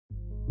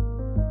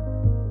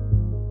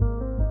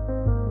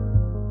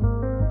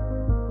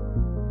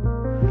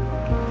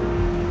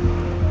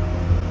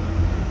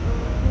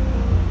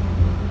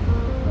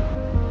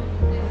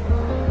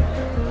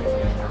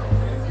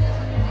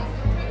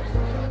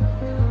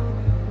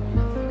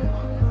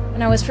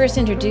When I was first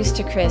introduced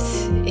to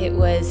Chris, it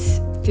was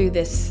through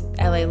this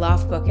LA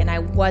Loft book, and I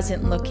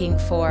wasn't looking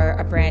for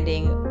a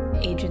branding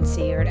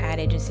agency or an ad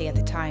agency at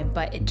the time,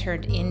 but it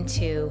turned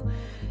into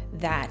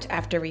that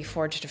after we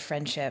forged a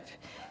friendship.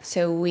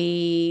 So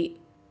we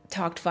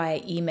talked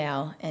via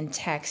email and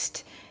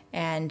text,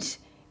 and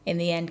in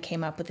the end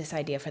came up with this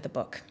idea for the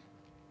book.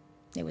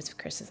 It was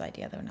Chris's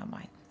idea, though, not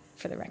mine,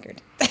 for the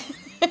record.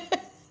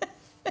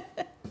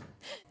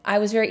 I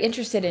was very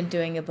interested in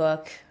doing a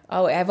book.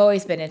 Oh, I've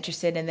always been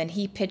interested, and then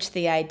he pitched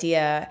the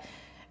idea,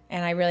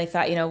 and I really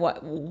thought, you know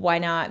what, why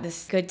not?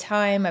 This is a good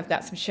time. I've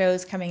got some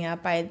shows coming up.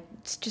 I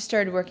just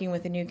started working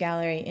with a new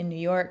gallery in New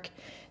York,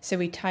 so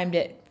we timed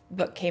it.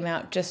 Book came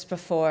out just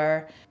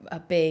before a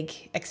big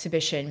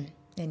exhibition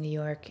in New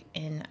York,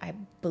 and I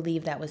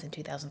believe that was in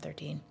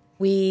 2013.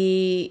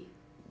 We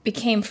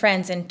became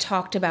friends and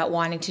talked about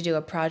wanting to do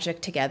a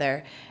project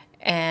together,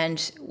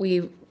 and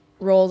we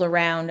rolled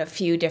around a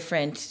few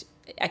different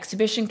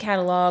exhibition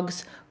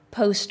catalogs,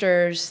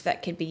 posters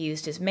that could be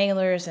used as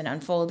mailers and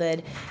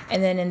unfolded,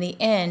 and then in the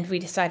end we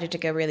decided to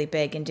go really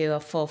big and do a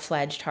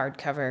full-fledged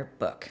hardcover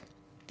book.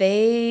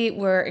 They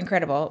were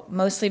incredible,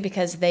 mostly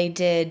because they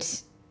did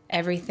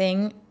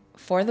everything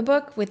for the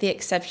book with the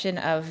exception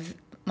of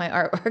my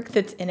artwork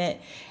that's in it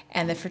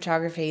and the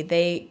photography.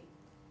 They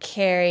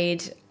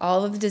carried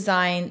all of the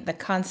design, the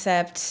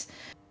concept,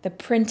 the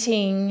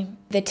printing.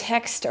 The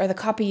text or the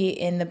copy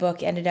in the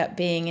book ended up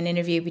being an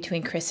interview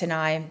between Chris and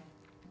I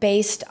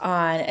based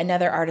on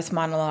another artist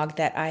monologue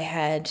that I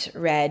had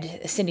read,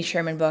 a Cindy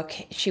Sherman book.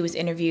 She was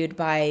interviewed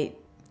by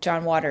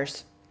John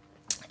Waters.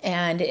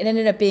 And it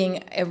ended up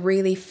being a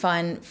really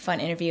fun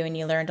interview, and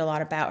you learned a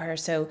lot about her.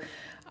 So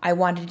I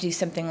wanted to do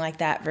something like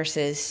that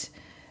versus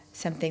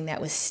something that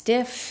was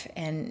stiff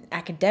and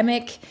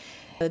academic.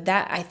 So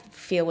that, I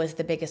feel, was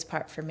the biggest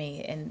part for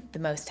me and the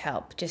most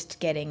help,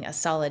 just getting a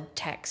solid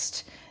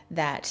text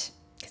that,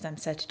 because I'm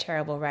such a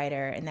terrible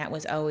writer, and that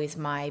was always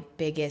my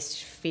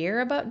biggest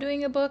fear about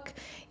doing a book,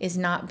 is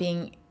not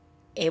being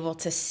able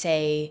to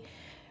say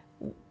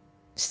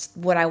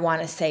what I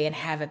want to say and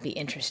have it be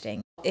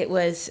interesting. It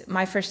was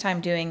my first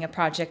time doing a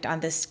project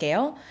on this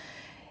scale,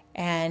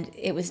 and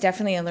it was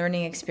definitely a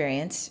learning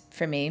experience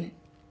for me.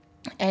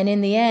 And in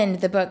the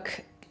end, the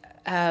book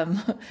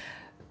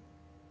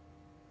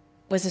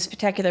was a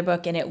spectacular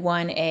book, and it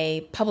won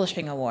a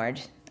publishing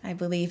award. I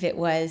believe it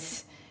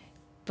was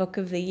Book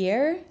of the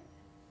Year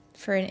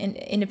for an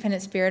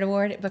Independent Spirit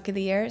Award at Book of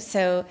the Year.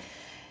 So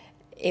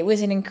it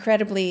was an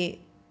incredibly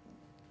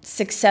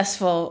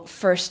successful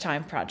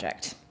first-time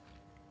project.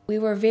 We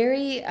were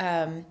very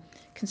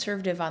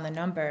conservative on the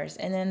numbers,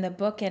 and then the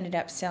book ended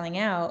up selling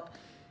out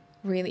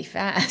really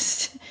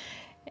fast.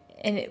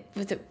 And it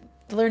was a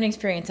learning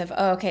experience of,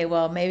 oh, okay,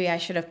 well, maybe I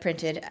should have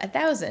printed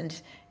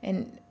 1,000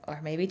 or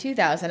maybe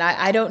 2,000.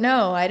 I don't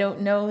know. I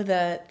don't know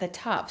the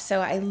top.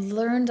 So I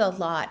learned a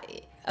lot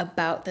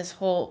about this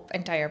whole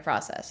entire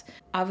process.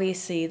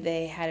 Obviously,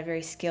 they had a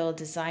very skilled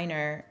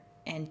designer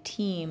and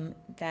team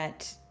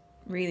that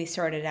really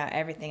sorted out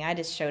everything. I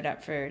just showed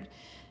up for,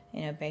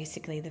 you know,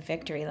 basically the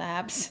victory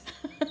laps.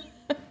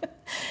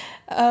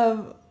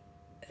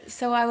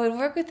 So I would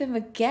work with them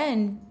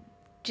again,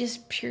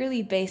 just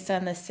purely based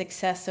on the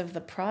success of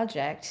the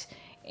project,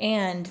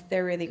 and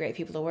they're really great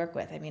people to work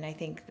with. I mean, I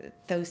think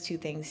that those two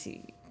things,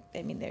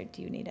 I mean,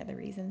 do you need other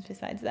reasons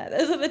besides that?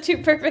 Those are the two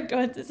perfect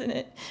ones, isn't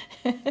it?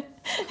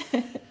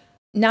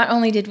 Not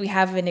only did we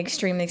have an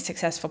extremely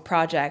successful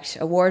project,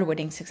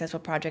 award-winning successful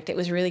project, it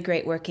was really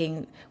great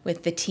working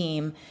with the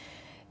team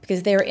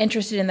because they were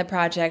interested in the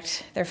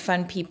project, they're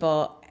fun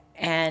people,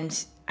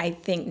 and I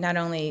think not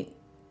only,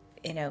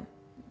 you know,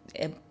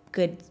 a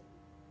good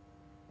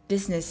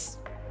business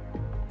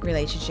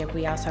relationship,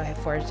 we also have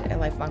forged a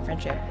lifelong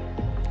friendship.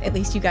 At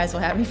least you guys will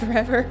have me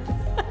forever.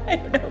 I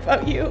don't know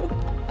about you.